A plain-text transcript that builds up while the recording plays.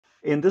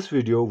In this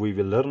video, we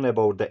will learn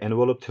about the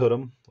envelope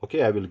theorem.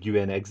 Okay, I will give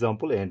an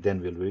example and then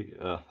we'll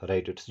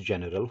write its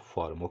general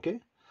form. Okay,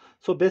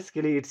 so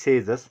basically it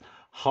says us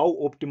how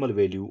optimal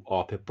value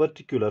of a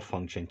particular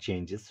function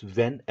changes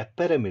when a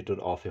parameter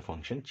of a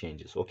function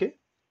changes. Okay,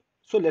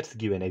 so let's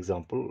give an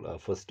example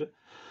first.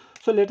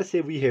 So let us say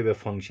we have a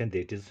function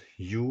that is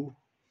u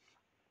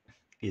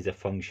is a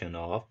function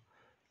of,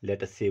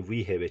 let us say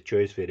we have a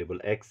choice variable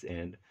x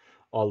and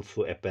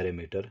also a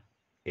parameter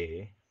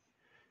a,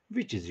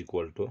 which is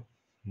equal to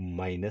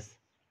minus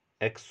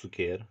x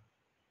square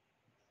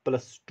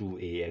plus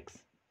 2ax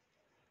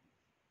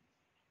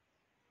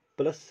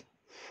plus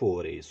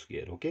 4a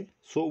square. Okay,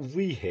 so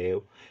we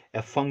have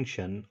a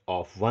function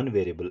of one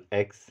variable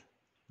x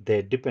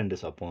that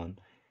depends upon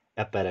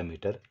a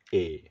parameter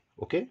a.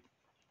 Okay,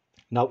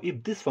 now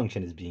if this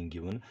function is being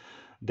given,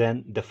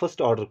 then the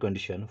first order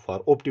condition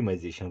for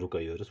optimization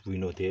requires, we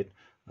know that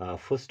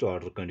first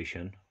order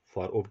condition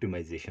for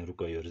optimization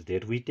requires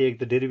that we take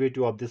the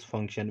derivative of this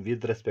function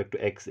with respect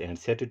to x and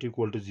set it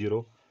equal to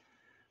 0.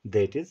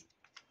 That is,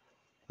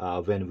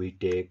 when we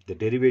take the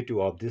derivative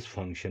of this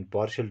function,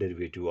 partial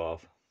derivative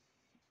of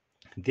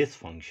this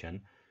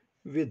function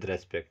with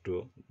respect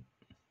to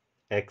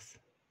x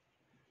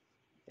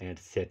and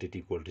set it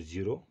equal to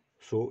 0.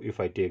 So if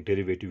I take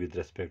derivative with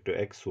respect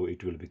to x, so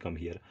it will become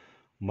here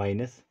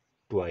minus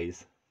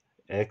twice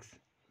x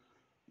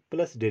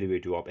plus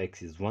derivative of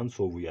x is 1,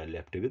 so we are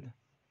left with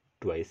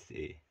twice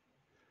a,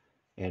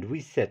 and we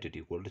set it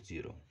equal to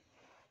 0.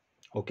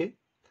 Okay,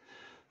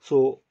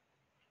 so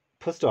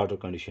first order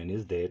condition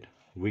is that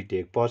we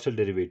take partial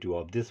derivative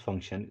of this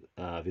function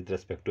with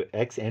respect to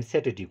x and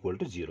set it equal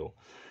to 0.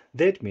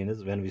 That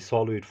means when we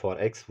solve it for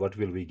x, what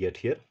will we get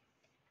here?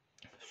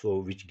 So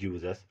which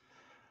gives us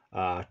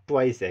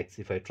twice x.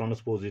 If I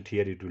transpose it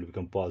here, it will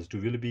become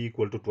positive, will be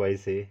equal to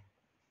twice a,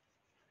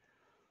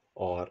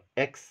 or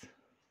x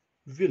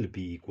will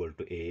be equal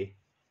to a.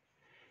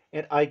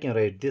 And I can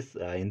write this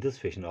in this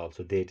fashion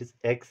also, that is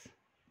x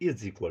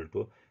is equal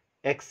to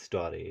x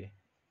star a,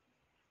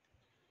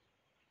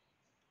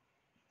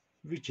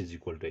 which is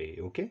equal to a.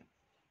 Okay,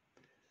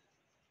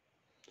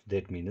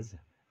 that means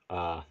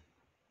uh,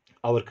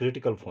 our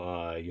critical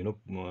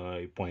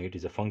point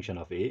is a function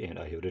of a, and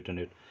I have written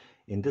it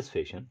in this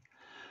fashion.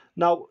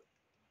 Now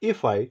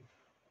if I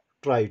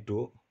try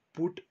to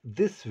put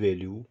this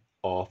value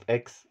of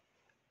x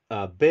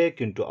back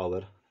into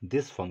our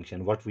this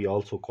function, what we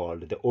also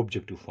called the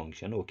objective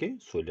function. Okay,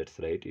 so let's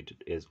write it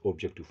as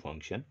objective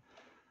function.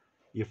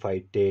 If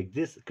I take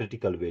this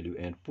critical value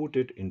and put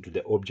it into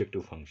the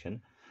objective function,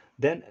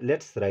 then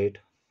let's write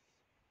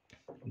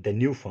the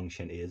new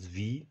function is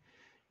v,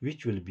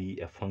 which will be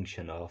a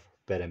function of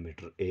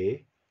parameter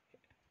a.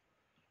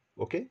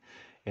 Okay,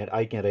 and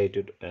I can write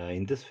it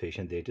in this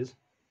fashion, that is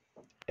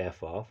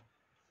f of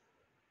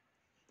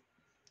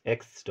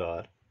x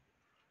star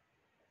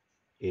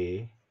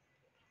a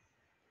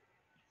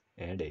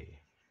and a.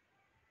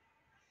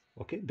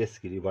 Okay,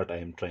 basically what I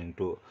am trying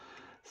to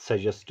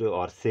suggest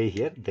or say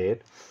here, that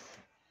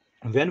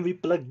when we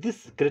plug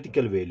this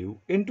critical value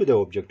into the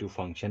objective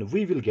function,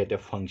 we will get a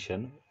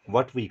function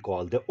what we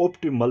call the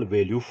optimal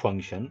value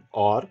function,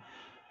 or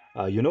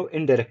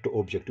indirect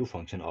objective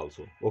function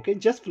also. Okay,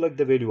 just plug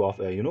the value of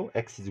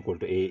x is equal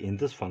to a in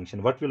this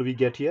function. What will we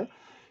get here?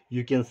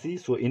 You can see,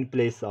 so in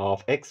place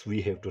of x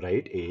we have to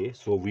write a,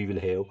 so we will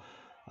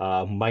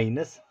have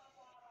minus,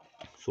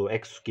 so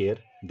x square,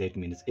 that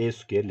means a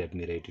square, let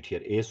me write it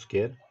here, a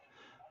square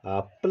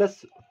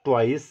plus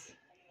twice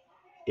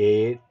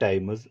a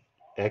times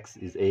x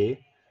is a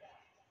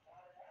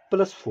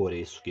plus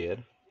 4a square.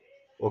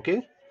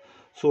 Okay,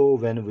 so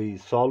when we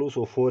solve,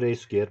 so 4a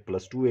square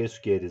plus 2a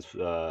square is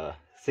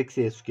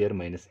 6a square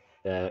minus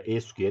a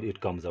square,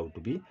 it comes out to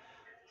be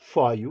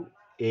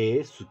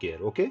 5a square.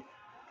 Okay,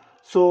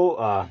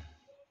 so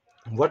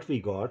what we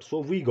got, so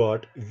we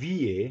got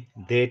va,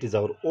 that is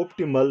our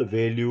optimal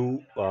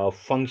value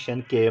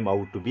function, came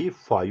out to be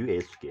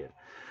 5a square.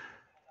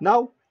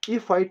 Now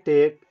if I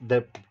take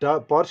the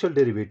partial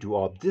derivative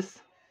of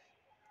this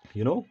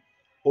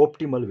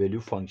optimal value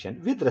function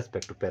with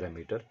respect to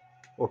parameter,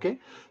 okay,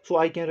 so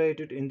I can write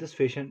it in this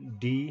fashion,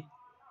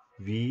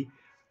 dv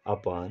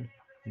upon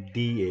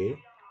dA.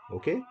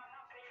 Okay,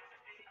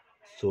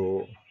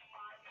 so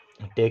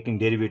taking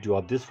derivative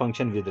of this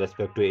function with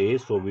respect to a,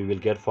 so we will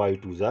get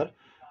 5 2s are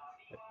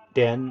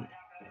 10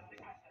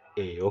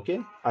 a. Okay,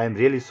 I am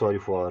really sorry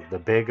for the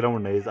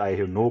background noise, I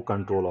have no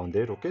control on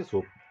that. Okay,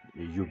 so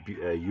you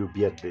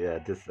bear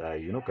this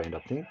kind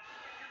of thing.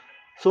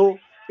 So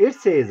it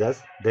says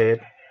us that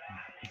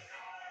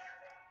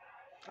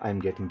I'm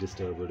getting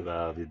disturbed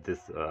with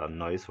this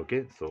noise.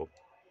 Okay, so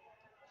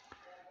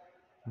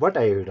what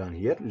I have done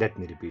here, let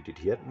me repeat it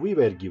here. We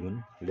were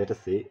given, let us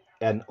say,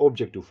 an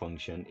objective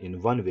function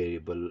in one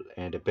variable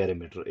and a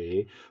parameter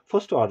a.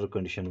 First order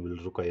condition will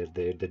require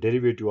that the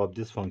derivative of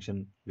this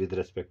function with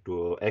respect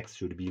to x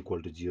should be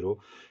equal to 0.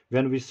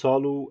 When we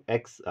solve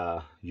x,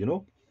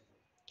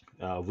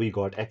 we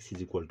got x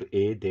is equal to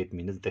a. That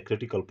means the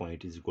critical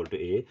point is equal to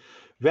a.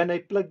 When I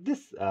plug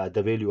this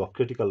the value of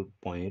critical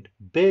point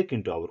back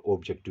into our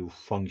objective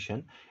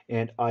function,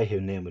 and I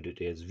have named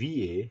it as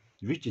va,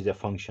 which is a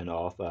function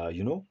of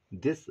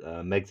this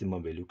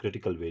maximum value,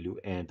 critical value,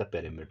 and the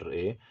parameter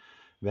a.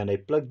 When I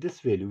plug this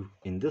value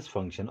in this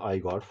function, I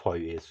got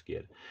 5a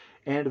square.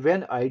 And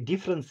when I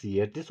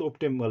differentiate this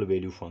optimal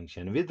value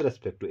function with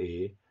respect to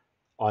a,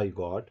 I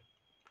got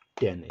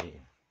 10a.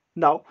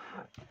 Now,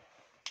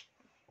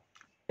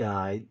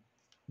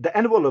 the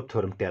envelope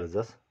theorem tells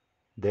us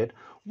that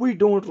we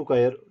don't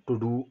require to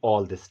do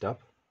all this stuff.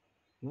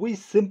 We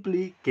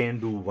simply can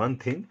do one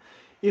thing.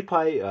 If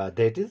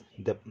that is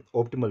the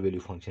optimal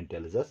value function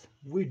tells us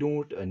we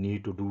don't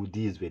need to do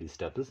these very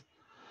steps.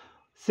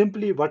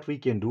 Simply what we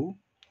can do,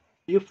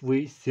 if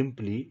we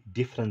simply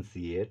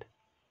differentiate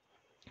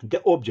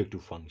the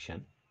objective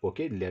function,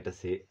 okay, let us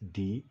say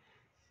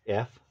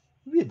df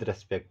with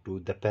respect to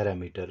the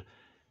parameter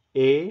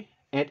a,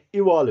 and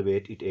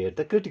evaluate it at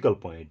the critical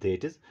point,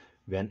 that is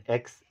when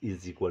x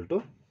is equal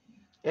to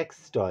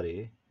x star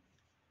a.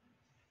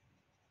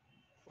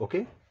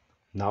 Okay,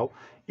 now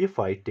if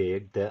I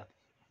take the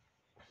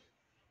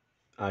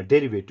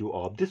derivative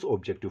of this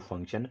objective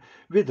function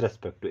with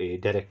respect to a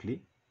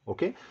directly,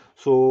 okay,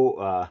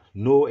 so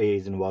no a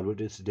is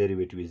involved, its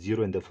derivative is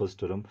 0 in the first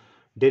term,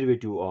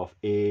 derivative of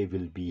a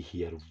will be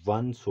here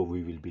 1, so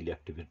we will be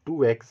left with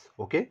 2x.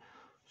 Okay,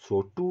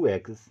 so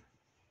 2x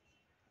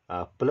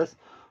plus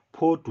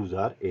 4 2s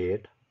are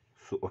 8,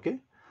 so okay,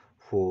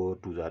 4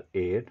 2s are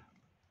 8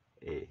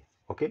 a.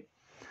 Okay,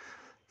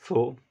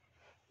 so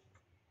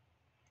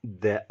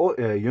the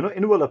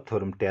envelope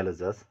theorem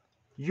tells us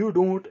you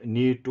don't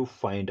need to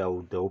find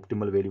out the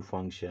optimal value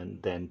function,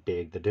 then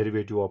take the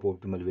derivative of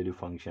optimal value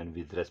function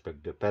with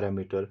respect to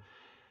parameter.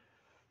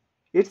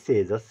 It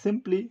says us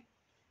simply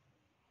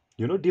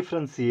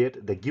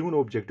differentiate the given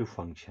objective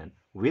function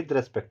with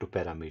respect to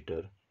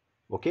parameter,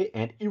 okay,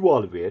 and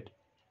evaluate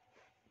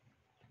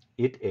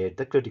it at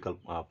the critical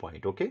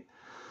point. Okay,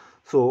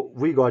 so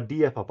we got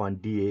df upon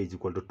dA is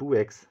equal to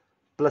 2x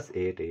plus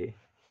 8a.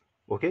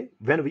 Okay,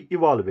 when we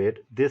evaluate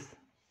this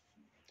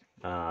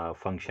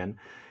function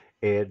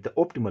at the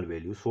optimal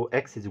value, so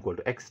x is equal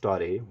to x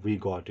star a, we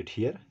got it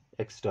here,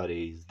 x star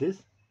a is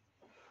this,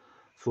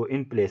 so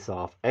in place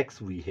of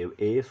x we have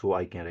a, so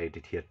I can write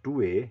it here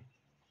 2a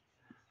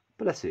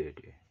plus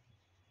 8a,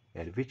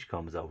 and which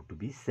comes out to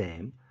be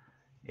same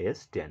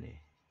as 10a.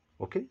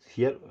 Okay,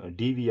 here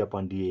dv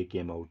upon dA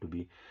came out to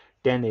be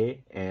 10a,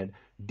 and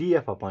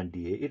df upon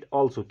dA, it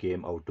also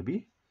came out to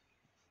be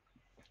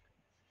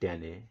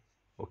 10a.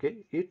 Okay,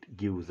 it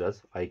gives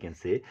us, I can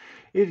say,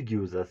 it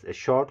gives us a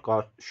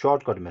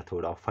shortcut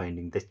method of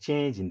finding the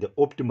change in the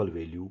optimal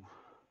value,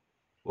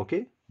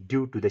 okay,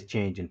 due to the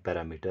change in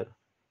parameter.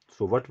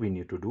 So what we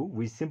need to do,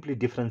 we simply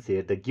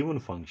differentiate the given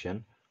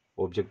function,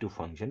 objective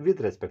function, with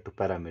respect to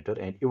parameter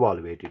and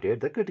evaluate it at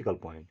the critical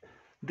point.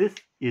 This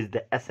is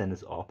the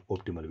essence of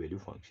optimal value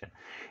function.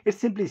 It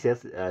simply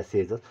says us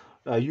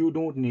you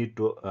don't need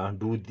to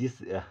do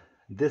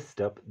this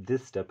step,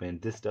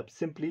 and this step.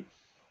 Simply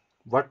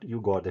what you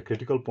got the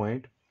critical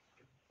point,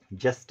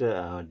 just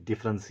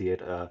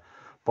differentiate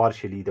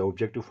partially the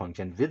objective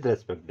function with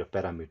respect to the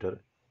parameter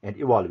and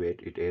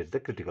evaluate it as the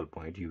critical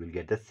point. You will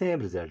get the same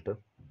result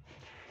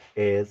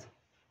as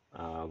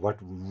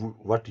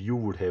what you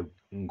would have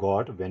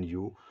got when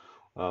you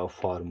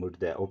formed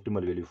the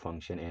optimal value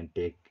function and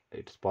take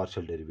its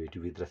partial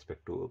derivative with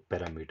respect to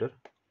parameter.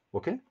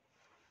 Okay,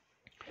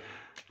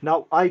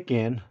 now I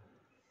can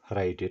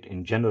write it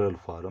in general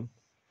form,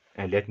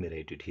 and let me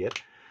write it here.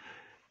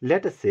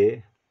 Let us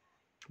say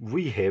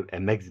we have a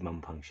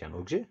maximum function.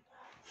 Okay,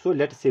 so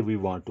let's say we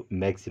want to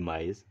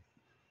maximize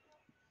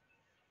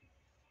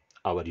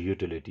our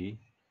utility,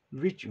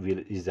 which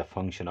is a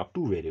function of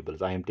two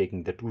variables. I am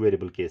taking the two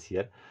variable case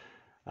here,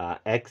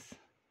 x,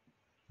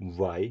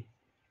 y,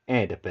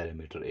 and a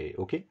parameter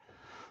a. Okay,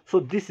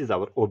 so this is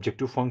our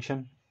objective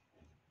function.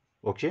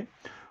 Okay,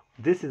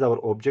 this is our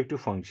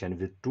objective function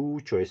with two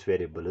choice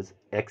variables,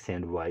 x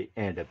and y,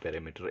 and a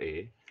parameter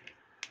a.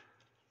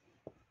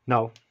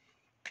 Now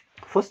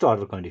first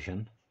order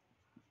condition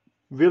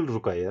will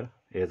require,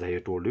 as I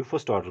have told you,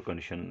 first order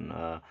condition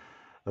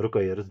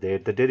requires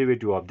that the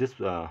derivative of this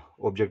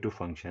objective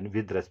function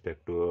with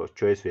respect to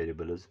choice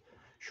variables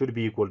should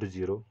be equal to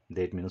 0.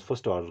 That means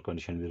first order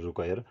condition will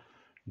require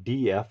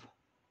df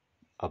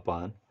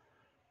upon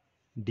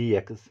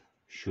dx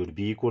should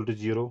be equal to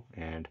 0,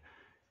 and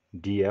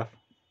df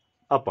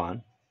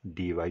upon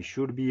dy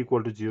should be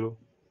equal to 0.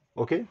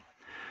 Okay,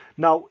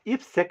 now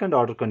if second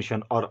order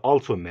condition are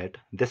also met,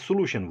 the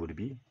solution would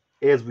be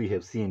as we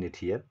have seen it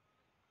here.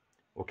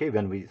 Okay,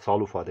 when we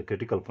solve for the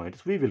critical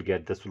points, we will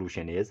get the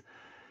solution as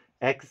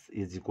x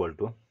is equal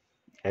to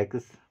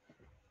x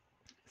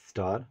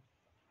star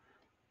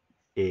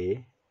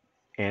a,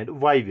 and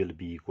y will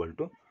be equal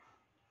to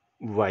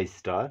y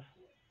star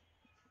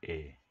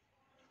a.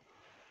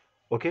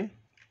 Okay,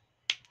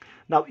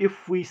 now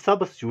if we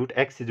substitute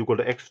x is equal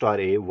to x star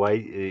a, y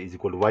is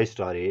equal to y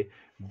star a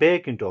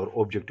back into our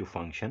objective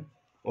function,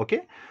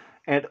 okay,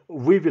 and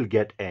we will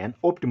get an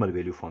optimal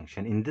value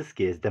function. In this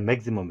case, the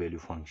maximum value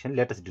function,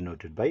 let us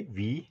denote it by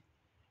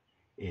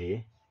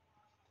VA.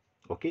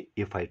 Okay,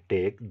 if I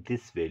take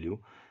this value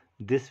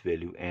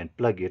and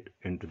plug it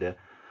into the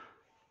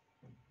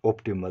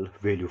optimal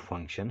value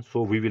function,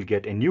 so we will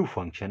get a new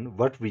function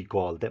what we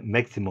call the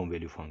maximum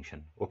value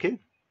function. Okay,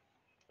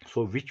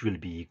 so which will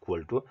be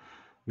equal to,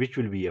 which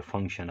will be a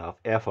function of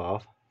f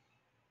of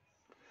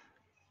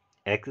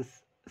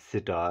x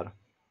star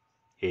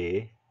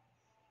a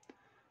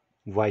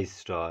y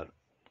star.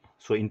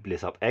 So in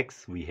place of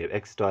x we have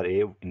x star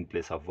a, in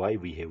place of y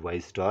we have y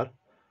star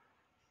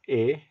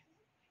a,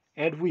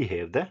 and we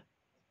have the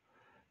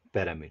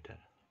parameter.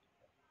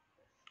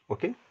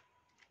 Okay,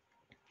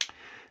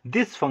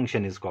 this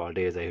function is called,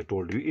 as I have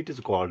told you, it is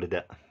called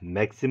the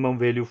maximum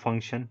value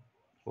function.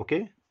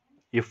 Okay,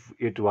 if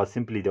it was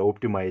simply the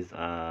optimize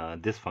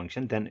this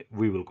function, then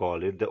we will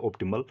call it the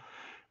optimal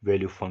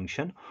value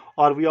function,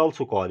 or we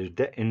also call it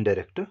the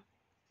indirect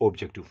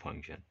objective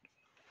function.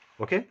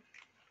 Okay,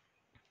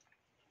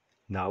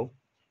 now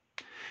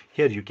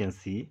here you can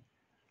see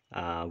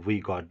we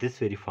got this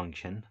very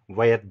function,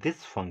 where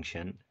this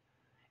function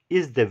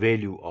is the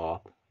value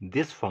of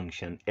this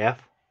function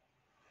f.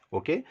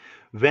 Okay,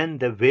 when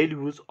the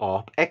values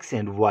of x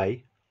and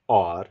y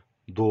are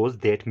those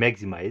that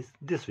maximize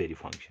this very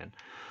function.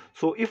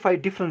 So if I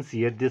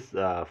differentiate this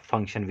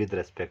function with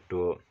respect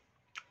to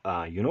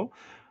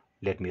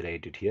let me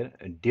write it here,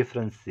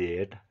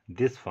 differentiate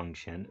this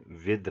function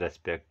with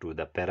respect to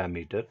the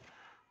parameter,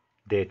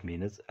 that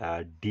means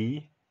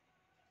dv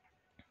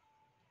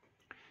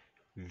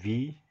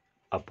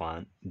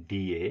upon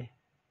dA.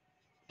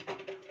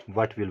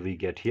 What will we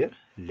get here?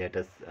 Let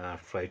us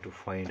try to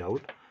find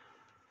out.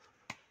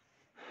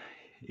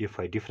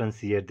 If I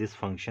differentiate this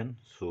function,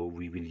 so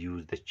we will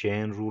use the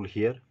chain rule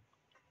here.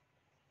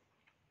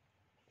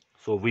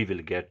 So we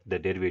will get the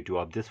derivative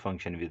of this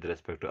function with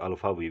respect to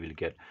alpha. We will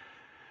get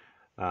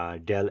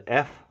del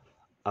f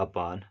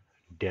upon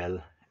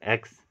del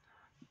x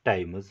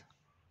times,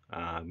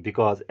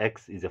 because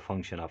x is a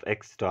function of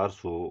x star,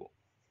 so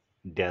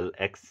del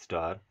x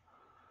star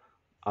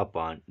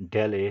upon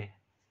del a.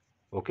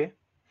 Okay,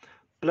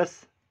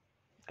 plus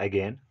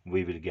again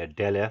we will get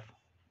del f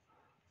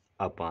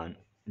upon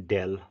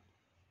del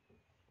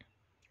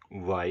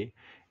y,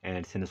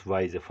 and since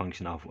y is a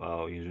function of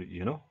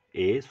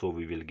a, so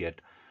we will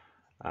get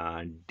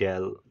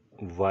del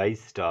y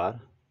star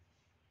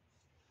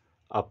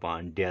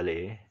upon del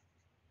a,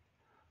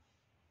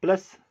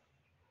 plus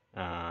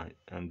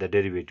and the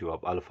derivative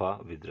of alpha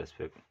with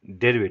respect,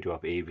 derivative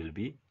of a will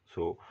be,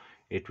 so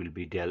it will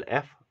be del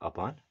f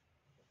upon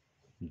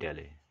del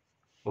a.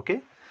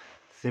 Okay,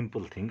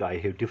 simple thing, I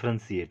have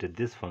differentiated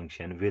this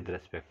function with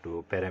respect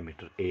to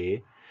parameter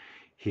a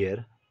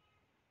here,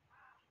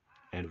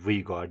 and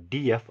we got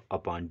df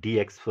upon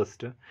dx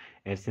first,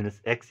 and since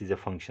x is a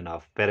function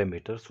of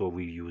parameter, so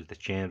we use the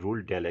chain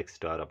rule, del x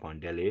star upon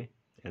del a,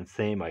 and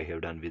same I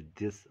have done with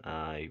this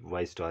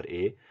y star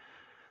a,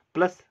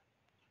 plus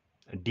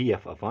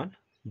df upon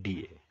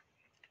dA.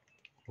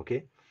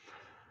 Okay,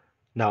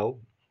 now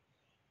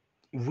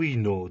we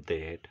know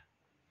that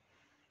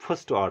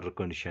first order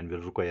condition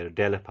will require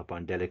del f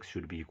upon del x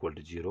should be equal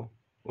to 0.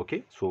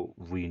 Okay, so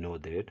we know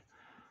that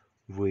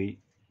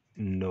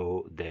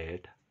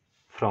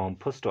from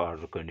first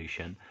order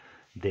condition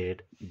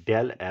that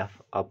del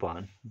f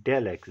upon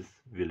del x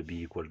will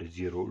be equal to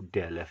 0,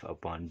 del f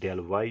upon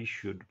del y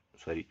should,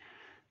 sorry,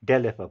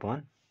 del f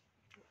upon,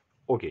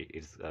 okay,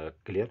 it's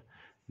clear,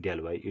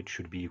 del y it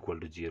should be equal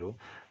to 0.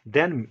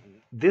 Then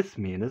this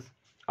means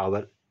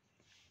our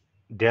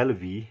del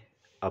v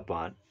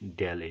upon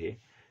del a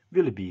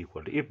will be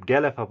equal to, if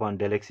del f upon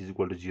del x is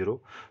equal to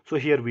 0, so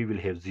here we will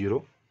have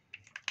 0.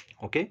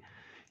 Okay,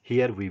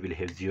 here we will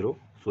have 0,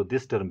 so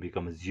this term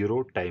becomes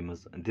 0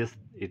 times this,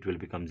 it will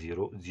become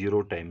 0,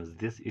 0 times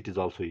this, it is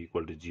also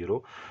equal to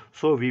 0,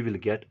 so we will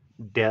get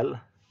del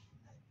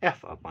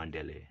f upon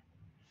del a,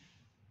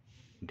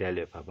 del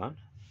f upon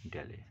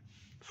del a.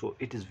 So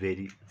it is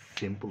very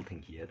simple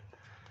thing here.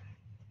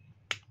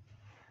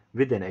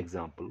 With an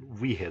example,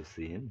 we have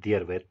seen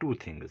there were two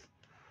things.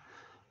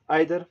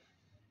 Either,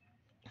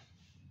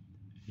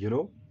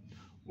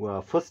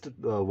 first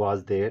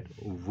was that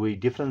we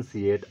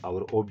differentiate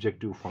our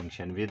objective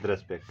function with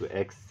respect to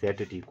x, set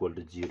it equal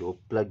to 0,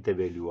 plug the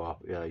value of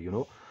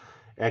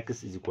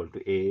x is equal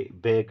to a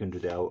back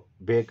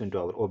into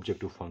our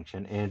objective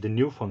function, and the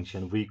new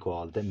function we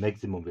call the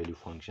maximum value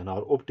function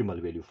or optimal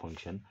value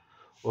function.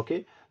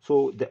 Okay,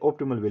 so the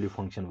optimal value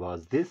function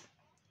was this.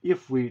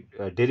 If we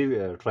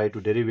try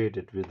to derivate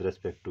it with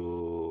respect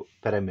to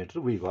parameter,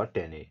 we got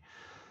 10a.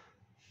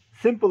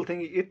 Simple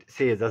thing, it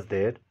says us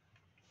that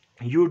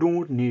you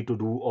don't need to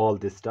do all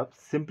this stuff.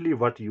 Simply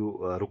what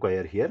you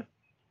require here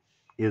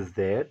is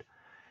that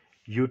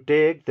you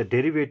take the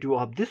derivative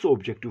of this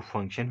objective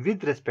function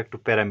with respect to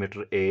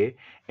parameter a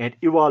and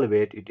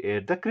evaluate it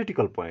at the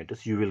critical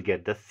points. You will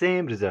get the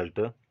same result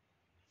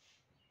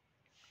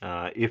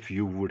if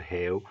you would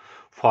have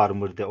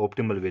formed the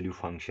optimal value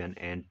function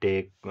and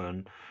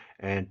taken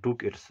and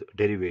took its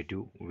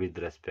derivative with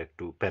respect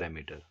to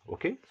parameter.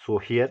 Okay, so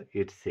here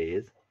it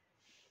says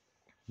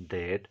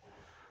that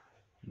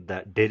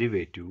the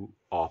derivative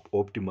of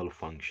optimal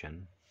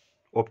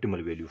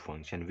value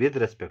function with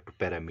respect to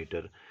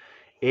parameter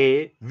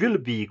a will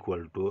be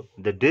equal to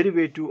the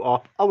derivative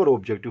of our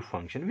objective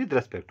function with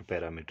respect to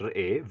parameter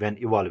a when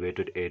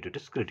evaluated at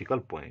its critical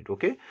point.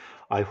 Okay,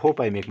 I hope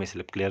I make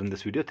myself clear in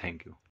this video. Thank you.